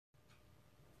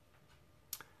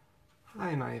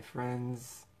Hi, my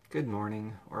friends. Good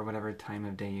morning, or whatever time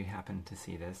of day you happen to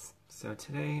see this. So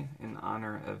today, in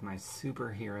honor of my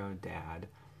superhero dad,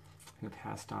 who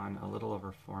passed on a little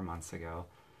over 4 months ago,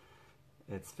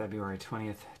 it's February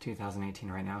 20th, 2018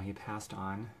 right now. He passed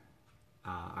on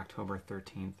October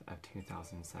 13th of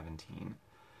 2017.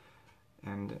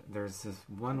 And there's this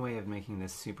one way of making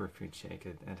this superfood shake.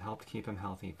 It helped keep him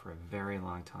healthy for a very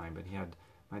long time, but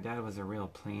my dad was a real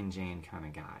plain Jane kind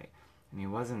of guy. And he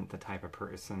wasn't the type of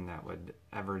person that would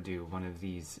ever do one of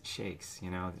these shakes,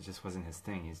 it just wasn't his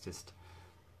thing. He's just,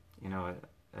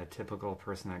 a typical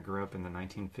person that grew up in the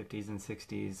 1950s and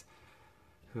 60s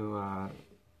who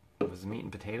was a meat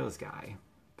and potatoes guy.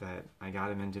 But I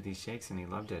got him into these shakes and he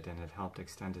loved it, and it helped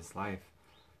extend his life.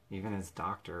 Even his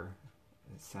doctor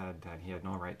said that he had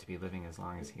no right to be living as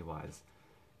long as he was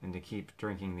and to keep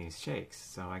drinking these shakes.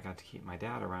 So I got to keep my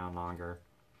dad around longer,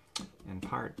 in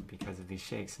part because of these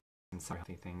shakes and some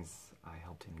healthy things I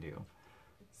helped him do.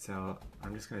 So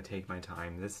I'm just going to take my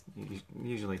time. This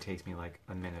usually takes me like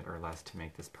a minute or less to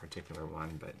make this particular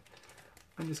one, but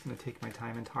I'm just going to take my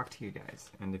time and talk to you guys.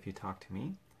 And if you talk to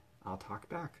me, I'll talk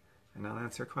back, and I'll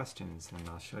answer questions, and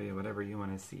I'll show you whatever you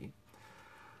want to see.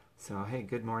 So hey,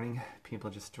 good morning. People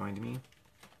just joined me.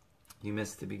 You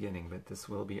missed the beginning, but this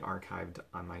will be archived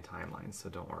on my timeline, so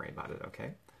don't worry about it,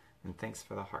 okay? And thanks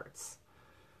for the hearts.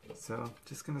 So,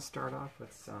 just going to start off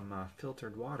with some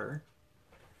filtered water.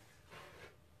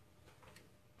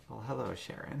 Well, hello,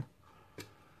 Sharon.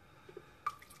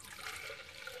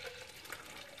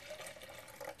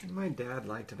 My dad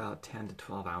liked about 10 to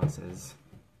 12 ounces,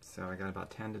 so I got about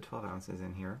 10 to 12 ounces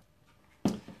in here.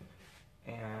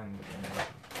 And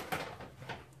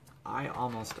I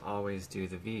almost always do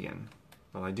the vegan.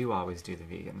 Well, I do always do the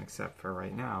vegan, except for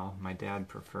right now. My dad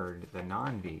preferred the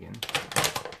non-vegan.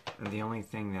 And the only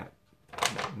thing that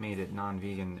made it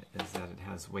non-vegan is that it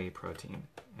has whey protein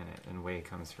in it, and whey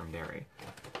comes from dairy.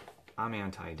 I'm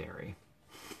anti-dairy.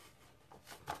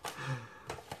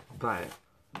 But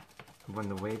when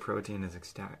the whey protein is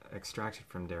extracted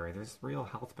from dairy, there's real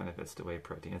health benefits to whey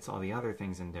protein. It's all the other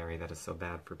things in dairy that is so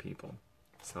bad for people.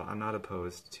 So I'm not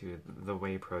opposed to the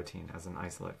whey protein as an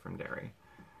isolate from dairy.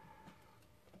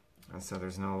 So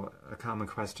there's a common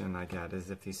question I get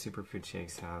is if these superfood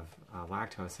shakes have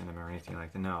lactose in them or anything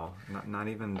like that. No, not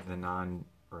even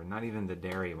the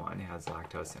dairy one has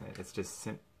lactose in it. It's just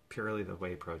purely the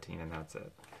whey protein, and that's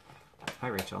it. Hi,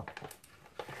 Rachel.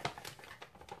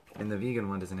 And the vegan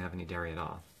one doesn't have any dairy at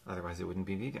all. Otherwise, it wouldn't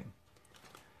be vegan.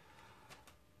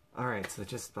 All right, so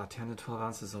just about 10 to 12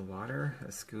 ounces of water,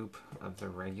 a scoop of the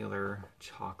regular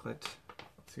chocolate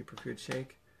superfood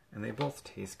shake, and they both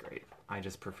taste great. I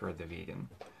just prefer the vegan.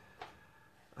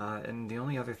 And the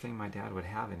only other thing my dad would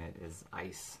have in it is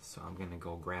ice, so I'm going to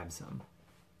go grab some.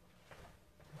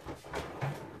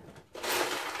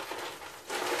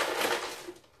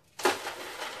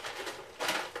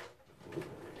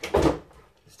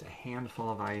 Just a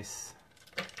handful of ice.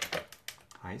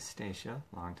 Hi, Stacia.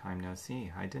 Long time no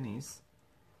see. Hi, Denise.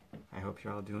 I hope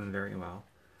you're all doing very well.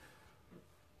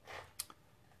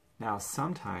 Now,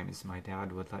 sometimes my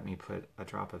dad would let me put a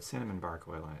drop of cinnamon bark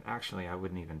oil in it. Actually, I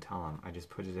wouldn't even tell him. I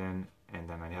just put it in, and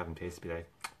then I'd have him taste it, be like,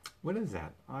 what is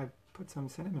that? Oh, I put some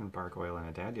cinnamon bark oil in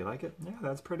it, Dad. Do you like it? Yeah,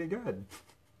 that's pretty good.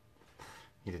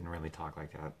 He didn't really talk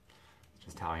like that. It's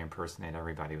just how I impersonate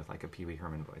everybody with like a Pee Wee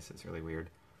Herman voice. It's really weird.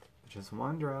 But just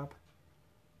one drop.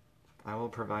 I will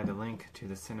provide a link to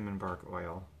the cinnamon bark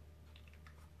oil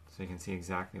so you can see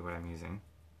exactly what I'm using.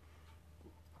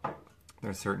 There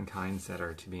are certain kinds that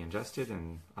are to be ingested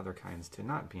and other kinds to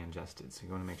not be ingested, so you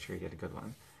want to make sure you get a good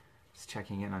one. Just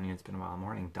checking in on you. It's been a while.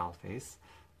 Morning, Dollface.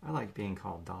 I like being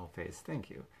called Dollface. Thank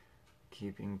you.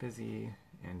 Keeping busy,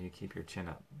 and you keep your chin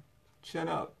up. Chin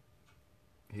up!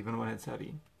 Even when it's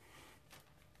heavy.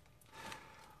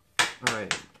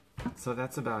 Alright, so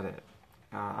that's about it.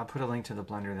 I'll put a link to the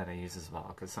blender that I use as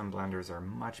well, because some blenders are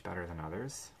much better than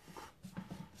others.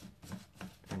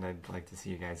 And I'd like to see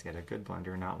you guys get a good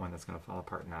blender, not one that's going to fall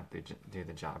apart and not do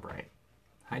the job right.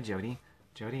 Hi, Jody.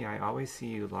 Jody, I always see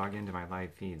you log into my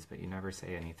live feeds, but you never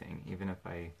say anything. Even if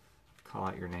I call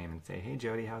out your name and say, hey,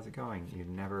 Jody, how's it going? You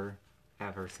never,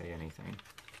 ever say anything.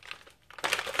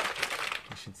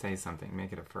 I should say something.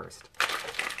 Make it a first.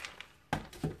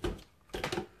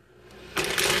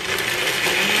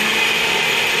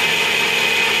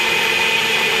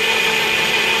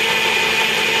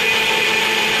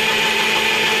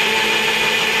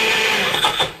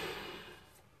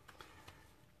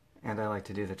 And I like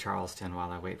to do the Charleston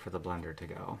while I wait for the blender to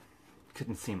go.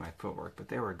 Couldn't see my footwork, but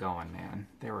they were going, man.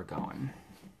 They were going.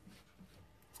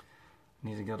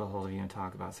 Need to get a hold of you and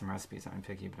talk about some recipes. I'm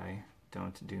picky, but I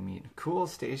don't do meat. Cool,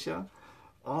 Stacia.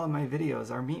 All of my videos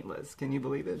are meatless. Can you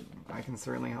believe it? I can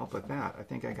certainly help with that. I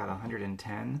think I got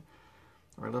 110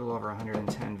 or a little over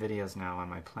 110 videos now on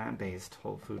my plant-based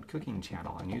whole food cooking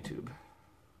channel on YouTube.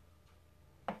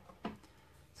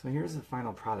 So here's the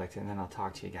final product, and then I'll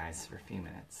talk to you guys for a few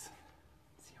minutes.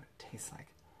 See what it tastes like.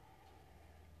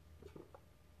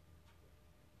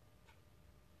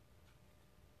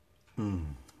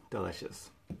 Delicious.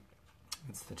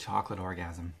 It's the chocolate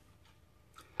orgasm.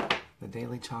 The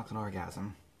daily chocolate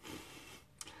orgasm.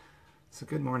 So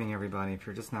good morning, everybody. If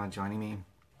you're just now joining me,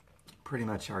 pretty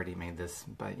much already made this,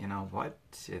 but you know what?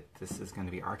 This is going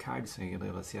to be archived, so you'll be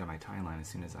able to see it on my timeline as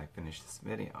soon as I finish this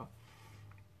video.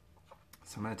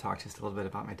 So I'm going to talk just a little bit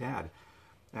about my dad.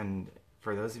 And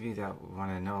for those of you that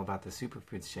want to know about the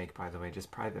superfoods shake, by the way,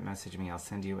 just private message me. I'll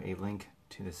send you a link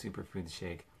to the superfoods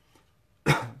shake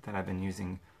that I've been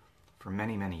using for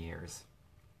many, many years.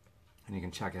 And you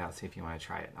can check it out, see if you want to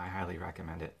try it. I highly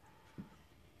recommend it.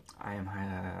 I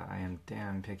am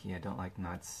damn picky. I don't like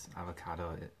nuts,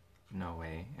 avocado, no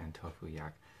way, and tofu,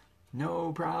 yuck.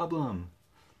 No problem.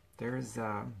 There's,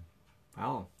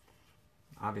 well,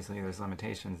 obviously there's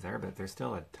limitations there, but there's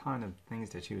still a ton of things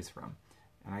to choose from.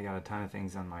 And I got a ton of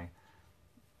things on my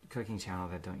cooking channel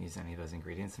that don't use any of those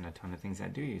ingredients, and a ton of things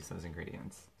that do use those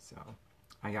ingredients. So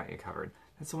I got you covered.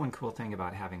 That's the one cool thing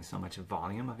about having so much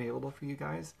volume available for you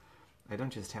guys. I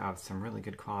don't just have some really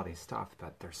good quality stuff,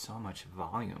 but there's so much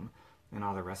volume in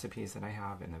all the recipes that I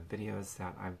have and the videos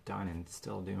that I've done and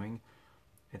still doing.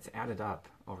 It's added up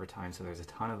over time, so there's a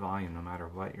ton of volume no matter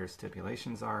what your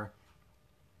stipulations are,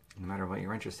 no matter what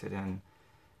you're interested in,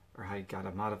 or how you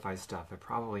gotta modify stuff. I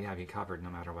probably have you covered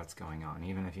no matter what's going on,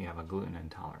 even if you have a gluten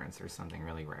intolerance or something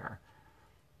really rare.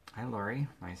 Hi Lori,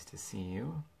 nice to see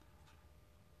you.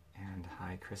 And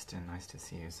hi Kristen, nice to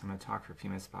see you. So I'm going to talk for a few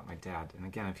minutes about my dad. And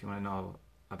again, if you want to know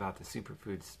about the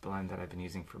superfoods blend that I've been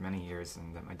using for many years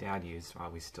and that my dad used while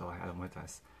we still had him with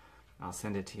us, I'll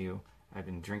send it to you. I've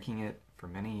been drinking it for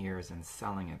many years and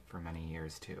selling it for many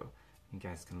years too. You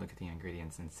guys can look at the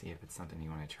ingredients and see if it's something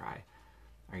you want to try.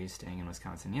 Are you staying in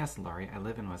Wisconsin? Yes, Laurie, I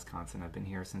live in Wisconsin. I've been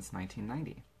here since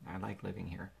 1990. I like living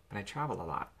here, but I travel a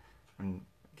lot. I'm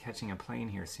catching a plane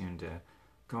here soon to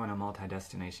go on a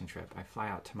multi-destination trip. I fly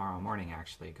out tomorrow morning,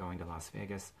 actually, going to Las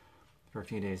Vegas for a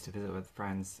few days to visit with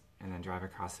friends and then drive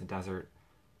across the desert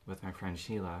with my friend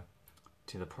Sheila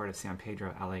to the port of San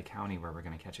Pedro, LA County, where we're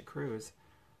going to catch a cruise.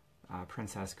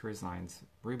 Princess Cruise Lines,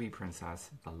 Ruby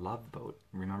Princess, the Love Boat.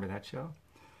 Remember that show?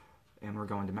 And we're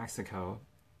going to Mexico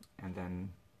and then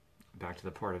back to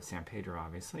the port of San Pedro,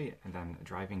 obviously, and then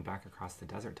driving back across the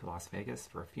desert to Las Vegas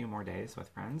for a few more days with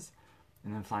friends,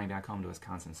 and then flying back home to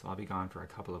Wisconsin, so I'll be gone for a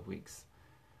couple of weeks.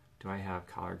 Do I have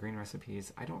collard green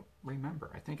recipes? I don't remember.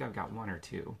 I think I've got one or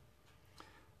two.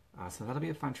 So that'll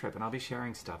be a fun trip, and I'll be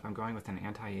sharing stuff. I'm going with an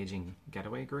anti-aging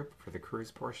getaway group for the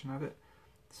cruise portion of it.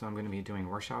 So I'm going to be doing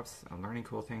workshops and learning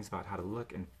cool things about how to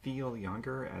look and feel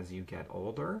younger as you get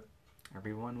older.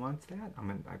 Everyone wants that.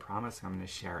 I promise I'm going to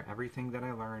share everything that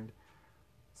I learned.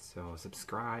 So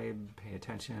subscribe, pay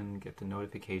attention, get the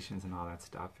notifications and all that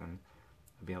stuff, and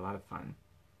it'll be a lot of fun.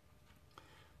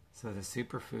 So the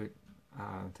superfood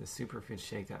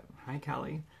shake that, hi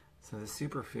Kelly. So the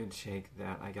superfood shake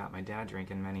that I got my dad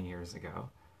drinking many years ago,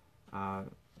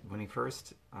 when he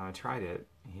first tried it,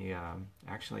 he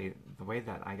actually, the way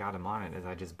that I got him on it is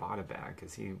I just bought a bag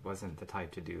because he wasn't the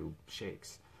type to do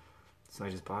shakes. So I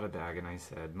just bought a bag and I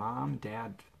said, Mom,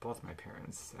 Dad, both my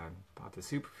parents, bought the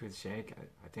superfood shake.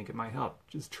 I think it might help.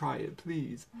 Just try it,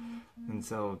 please. Mm-hmm. And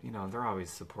so, you know, they're always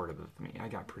supportive of me. I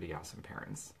got pretty awesome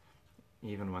parents.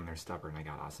 Even when they're stubborn, I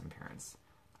got awesome parents.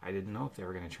 I didn't know if they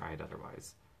were going to try it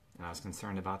otherwise. And I was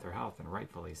concerned about their health, and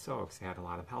rightfully so, because they had a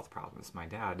lot of health problems. My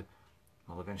dad,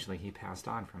 well, eventually he passed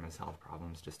on from his health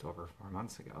problems just over 4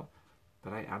 months ago.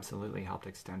 But I absolutely helped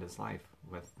extend his life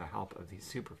with the help of these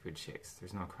superfood shakes.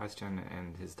 There's no question,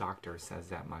 and his doctor says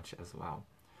that much as well.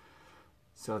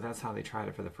 So that's how they tried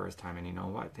it for the first time, and you know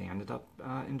what? They ended up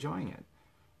enjoying it.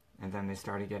 And then they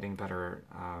started getting better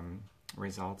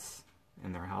results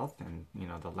in their health, and you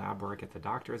know, the lab work at the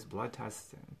doctors, blood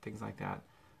tests, and things like that.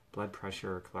 Blood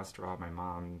pressure, cholesterol, my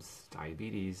mom's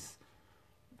diabetes,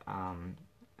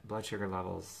 blood sugar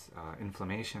levels,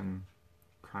 inflammation,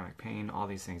 chronic pain, all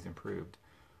these things improved.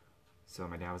 So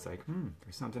my dad was like,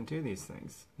 there's something to these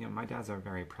things. You know, my dad's a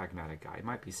very pragmatic guy. He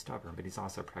might be stubborn, but he's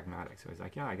also pragmatic. So he's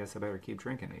like, yeah, I guess I better keep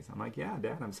drinking these. I'm like, yeah,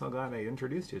 Dad, I'm so glad I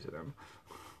introduced you to them.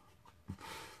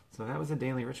 So that was a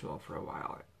daily ritual for a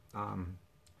while.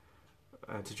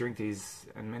 To drink these,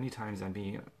 and many times I'd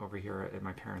be over here at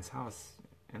my parents' house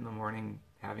in the morning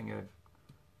having a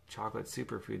chocolate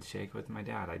superfood shake with my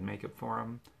dad. I'd make it for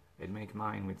him. I'd make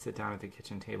mine. We'd sit down at the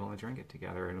kitchen table and drink it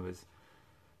together. And it was,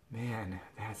 man,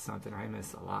 that's something I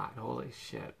miss a lot. Holy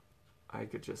shit. I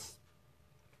could just...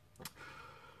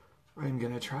 I'm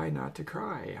going to try not to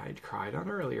cry. I'd cried on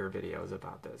earlier videos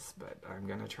about this, but I'm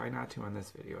going to try not to on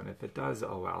this video. And if it does,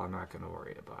 oh well, I'm not going to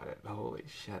worry about it. Holy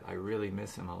shit, I really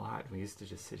miss him a lot. We used to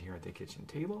just sit here at the kitchen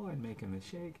table. I'd make him a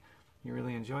shake. He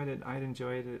really enjoyed it. I'd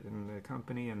enjoyed it in the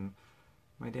company, and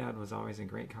my dad was always a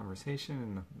great conversation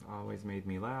and always made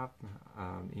me laugh.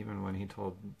 Even when he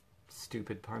told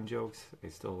stupid pun jokes, I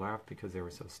still laughed because they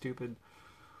were so stupid.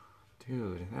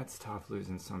 Dude, that's tough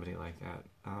losing somebody like that.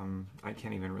 I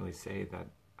can't even really say that,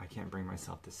 I can't bring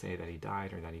myself to say that he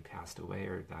died or that he passed away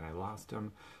or that I lost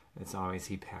him. It's always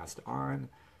he passed on.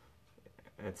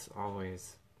 It's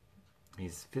always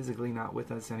he's physically not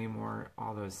with us anymore,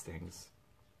 all those things.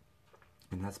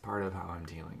 And that's part of how I'm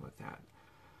dealing with that.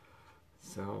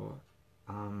 So,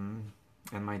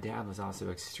 and my dad was also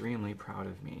extremely proud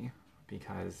of me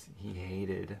because he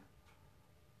hated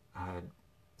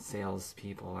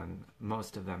salespeople, and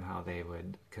most of them how they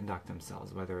would conduct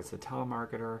themselves, whether it's a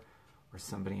telemarketer or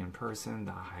somebody in person,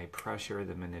 the high pressure,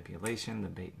 the manipulation, the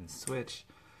bait and switch.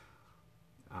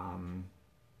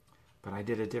 But I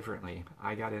did it differently.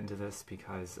 I got into this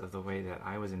because of the way that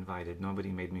I was invited.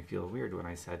 Nobody made me feel weird when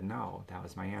I said no. That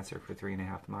was my answer for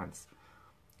 3.5 months.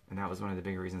 And that was one of the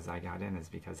big reasons I got in, is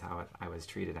because how I was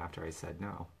treated after I said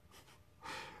no.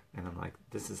 And I'm like,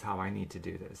 this is how I need to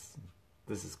do this.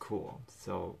 This is cool.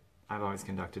 So I've always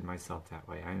conducted myself that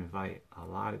way. I invite a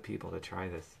lot of people to try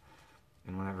this.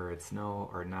 And whenever it's no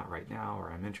or not right now,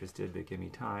 or I'm interested but give me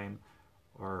time,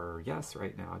 or yes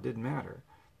right now, it didn't matter.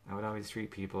 I would always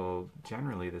treat people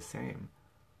generally the same.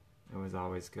 It was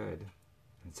always good.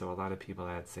 And so a lot of people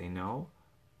that say no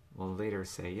will later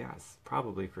say yes,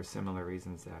 probably for similar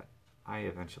reasons that I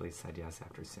eventually said yes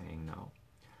after saying no.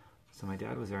 So my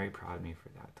dad was very proud of me for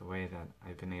that, the way that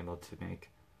I've been able to make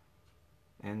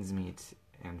ends meet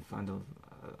and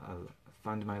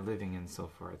fund my living and so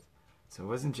forth. So it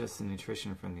wasn't just the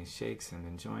nutrition from these shakes and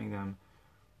enjoying them,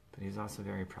 but he was also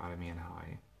very proud of me and how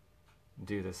I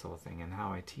do this whole thing and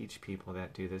how I teach people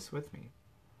that do this with me.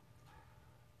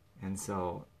 And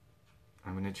so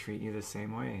I'm going to treat you the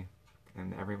same way.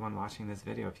 And everyone watching this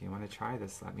video, if you want to try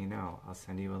this, let me know. I'll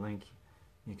send you a link.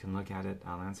 You can look at it.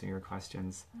 I'll answer your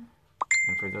questions.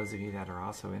 And for those of you that are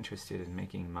also interested in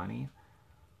making money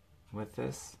with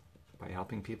this, by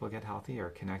helping people get healthy or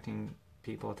connecting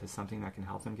people to something that can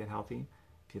help them get healthy,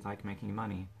 if you'd like making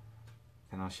money,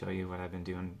 then I'll show you what I've been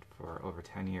doing for over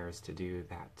 10 years to do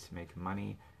that, to make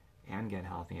money and get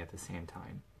healthy at the same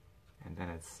time. And then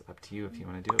it's up to you if you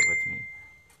want to do it with me.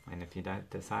 And if you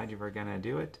decide you're going to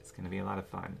do it, it's going to be a lot of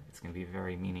fun. It's going to be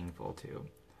very meaningful too.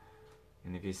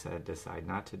 And if you decide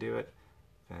not to do it,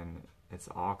 then it's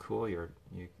all cool. You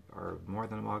are more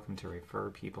than welcome to refer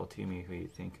people to me who you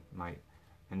think might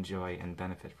enjoy and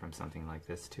benefit from something like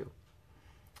this too.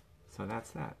 So that's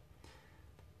that.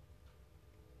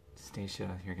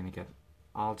 Stacia, you're going to get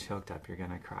all choked up. You're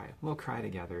going to cry. We'll cry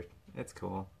together. It's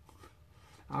cool.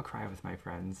 I'll cry with my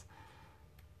friends.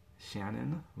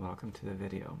 Shannon, welcome to the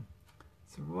video.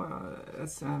 So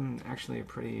that's actually a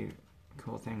pretty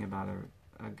cool thing about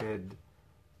a good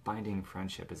binding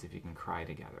friendship, is if you can cry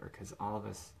together, because all of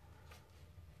us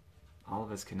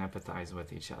can empathize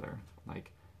with each other.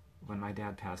 Like when my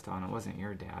dad passed on, it wasn't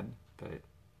your dad, but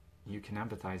you can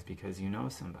empathize because you know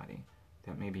somebody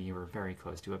that maybe you were very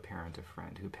close to, a parent, a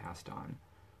friend who passed on.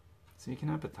 So you can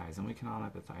empathize, and we can all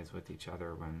empathize with each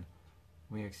other when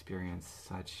we experience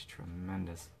such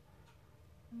tremendous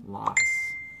loss,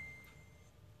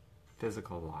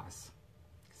 physical loss,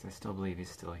 because I still believe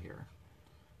he's still here.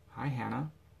 Hi,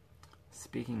 Hannah.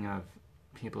 Speaking of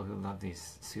people who love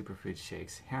these superfood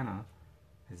shakes, Hannah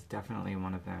is definitely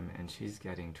one of them, and she's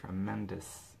getting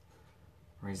tremendous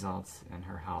results in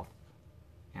her health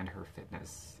and her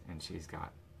fitness, and she's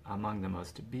got among the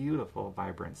most beautiful,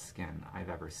 vibrant skin I've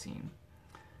ever seen.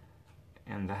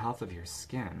 And the health of your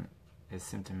skin is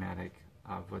symptomatic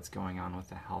of what's going on with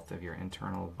the health of your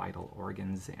internal vital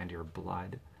organs and your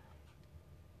blood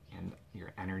and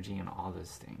your energy and all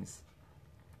those things.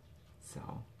 So,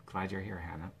 glad you're here,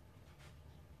 Hannah.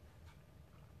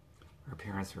 Our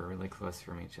parents were really close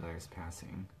from each other's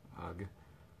passing. Ugh.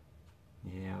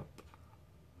 Yep.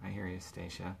 I hear you,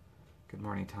 Stacia. Good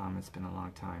morning, Tom. It's been a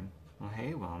long time. Well,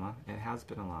 hey, Wilma. It has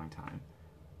been a long time.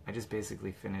 I just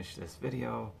basically finished this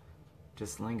video,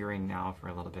 just lingering now for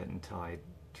a little bit until I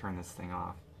turn this thing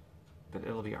off. But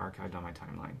it'll be archived on my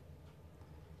timeline.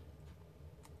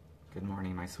 Good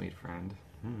morning, my sweet friend.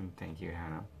 Thank you,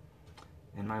 Hannah.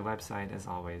 And my website, as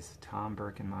always,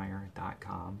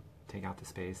 tomberkenmeyer.com. Take out the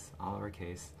space, all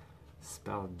lowercase,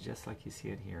 spelled just like you see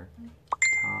it here,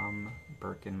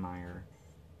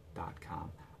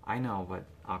 tomberkenmeyer.com. I know what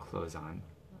I'll close on,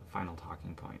 final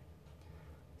talking point.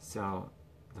 So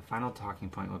the final talking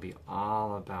point will be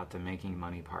all about the making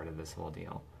money part of this whole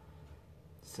deal.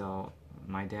 So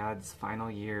my dad's final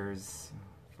years,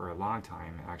 for a long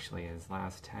time, actually his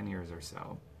last 10 years or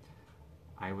so,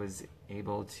 I was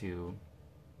able to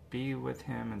be with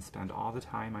him and spend all the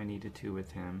time I needed to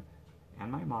with him,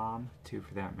 and my mom too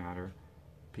for that matter,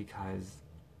 because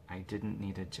I didn't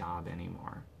need a job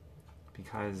anymore,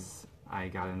 because I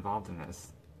got involved in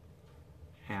this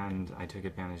and I took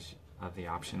advantage of the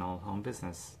optional home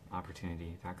business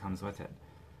opportunity that comes with it.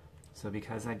 So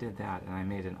because I did that and I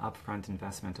made an upfront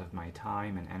investment of my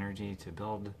time and energy to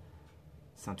build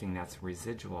something that's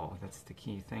residual, that's the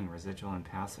key thing, residual and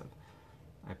passive.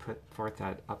 I put forth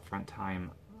that upfront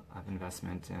time of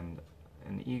investment and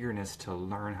an eagerness to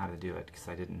learn how to do it because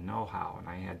I didn't know how, and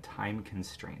I had time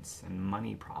constraints and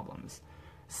money problems,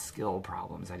 skill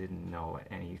problems. I didn't know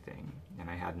anything and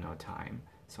I had no time.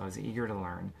 So I was eager to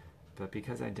learn, but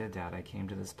because I did that, I came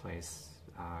to this place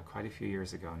quite a few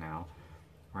years ago now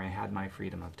where I had my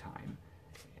freedom of time.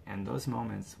 And those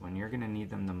moments when you're going to need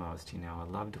them the most, you know,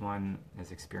 a loved one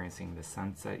is experiencing the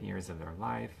sunset years of their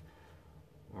life,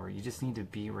 or you just need to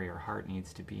be where your heart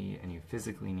needs to be and you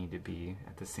physically need to be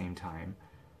at the same time.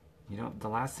 You don't, the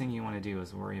last thing you want to do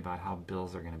is worry about how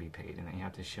bills are going to be paid and that you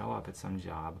have to show up at some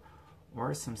job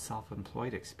or some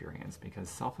self-employed experience, because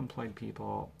self-employed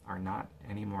people are not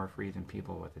any more free than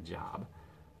people with a job.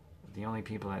 The only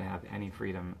people that have any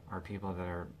freedom are people that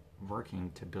are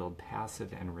working to build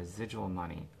passive and residual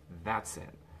money. That's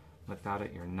it. Without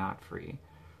it, you're not free.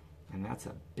 And that's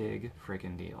a big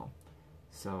friggin' deal.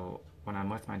 So when I'm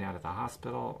with my dad at the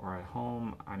hospital or at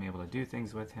home, I'm able to do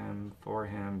things with him, for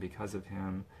him, because of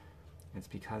him. It's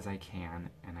because I can,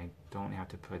 and I don't have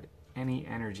to put any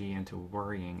energy into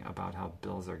worrying about how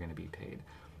bills are going to be paid.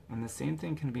 And the same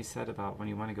thing can be said about when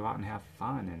you want to go out and have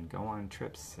fun and go on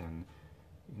trips and,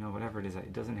 you know, whatever it is.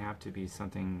 It doesn't have to be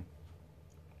something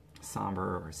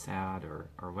somber or sad or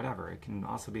whatever. It can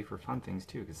also be for fun things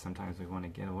too, because sometimes we want to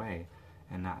get away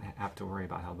and not have to worry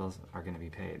about how bills are going to be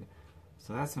paid.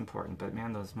 So that's important. But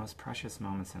man, those most precious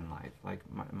moments in life, like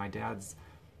my dad's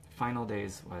final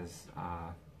days was,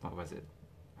 what was it?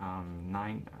 I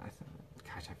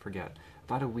forget.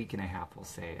 About a week and a half, we'll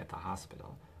say, at the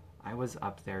hospital. I was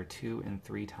up there 2 and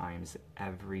 3 times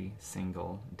every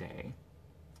single day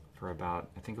for about,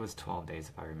 I think it was 12 days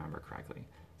if I remember correctly.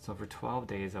 So for 12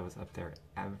 days, I was up there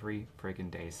every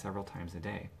friggin' day, several times a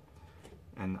day.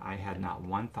 And I had not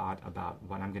one thought about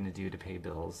what I'm going to do to pay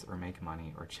bills or make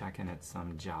money or check in at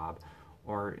some job.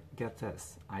 Or get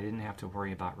this, I didn't have to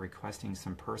worry about requesting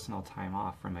some personal time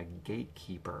off from a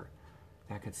gatekeeper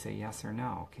that could say yes or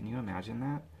no. Can you imagine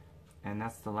that? And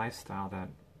that's the lifestyle that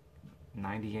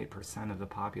 98% of the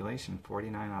population,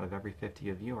 49 out of every 50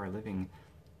 of you, are living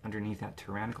underneath that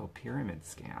tyrannical pyramid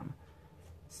scam.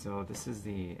 So this is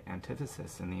the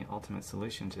antithesis and the ultimate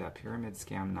solution to that pyramid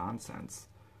scam nonsense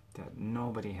that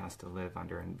nobody has to live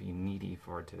under and be needy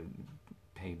for to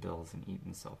pay bills and eat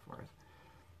and so forth.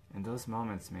 And those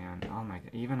moments, man, oh my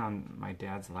God, even on my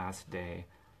dad's last day,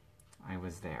 I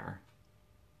was there.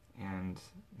 And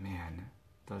man,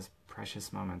 those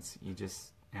precious moments, you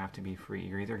just have to be free.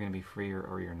 You're either going to be free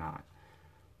or you're not.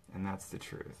 And that's the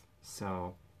truth.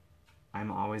 So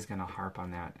I'm always going to harp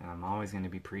on that, and I'm always going to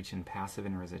be preaching passive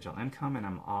and residual income, and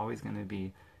I'm always going to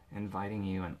be inviting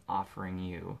you and offering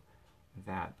you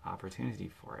that opportunity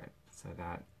for it so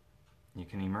that you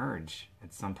can emerge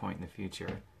at some point in the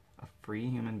future a free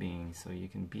human being, so you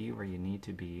can be where you need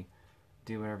to be,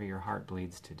 do whatever your heart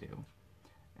bleeds to do.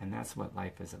 And that's what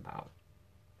life is about.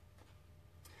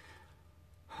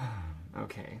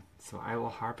 Okay, so I will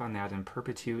harp on that in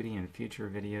perpetuity in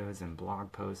future videos and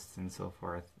blog posts and so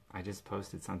forth. I just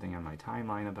posted something on my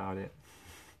timeline about it.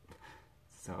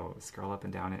 So scroll up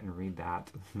and down it and read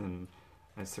that. And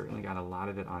I've certainly got a lot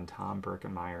of it on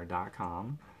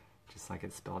tomberkenmeyer.com, just like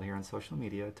it's spelled here on social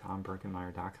media,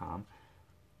 tomberkenmeyer.com.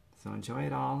 So enjoy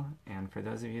it all, and for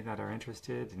those of you that are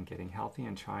interested in getting healthy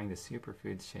and trying the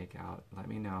superfoods shakeout, let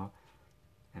me know.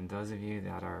 And those of you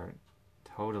that are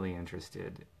totally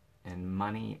interested in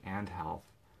money and health,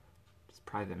 just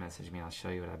private message me. I'll show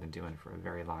you what I've been doing for a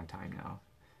very long time now,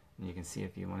 and you can see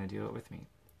if you want to do it with me.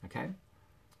 Okay?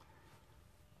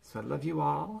 So I love you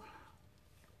all.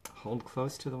 Hold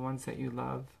close to the ones that you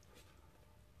love.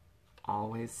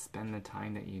 Always spend the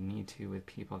time that you need to with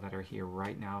people that are here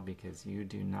right now, because you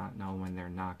do not know when they're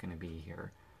not going to be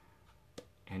here.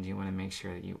 And you want to make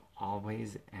sure that you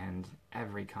always end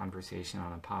every conversation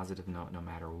on a positive note, no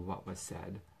matter what was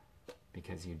said,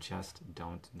 because you just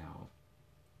don't know.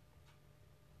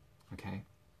 Okay?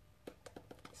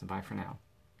 So bye for now.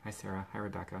 Hi Sarah. Hi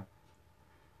Rebecca.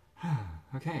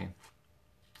 Okay.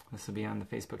 This will be on the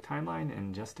Facebook timeline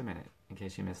in just a minute, in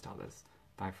case you missed all this.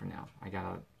 Bye for now. I got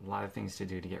a lot of things to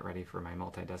do to get ready for my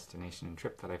multi-destination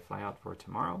trip that I fly out for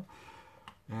tomorrow.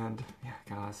 And yeah,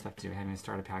 got a lot of stuff to do. I haven't even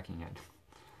started packing yet.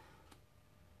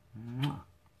 Mwah.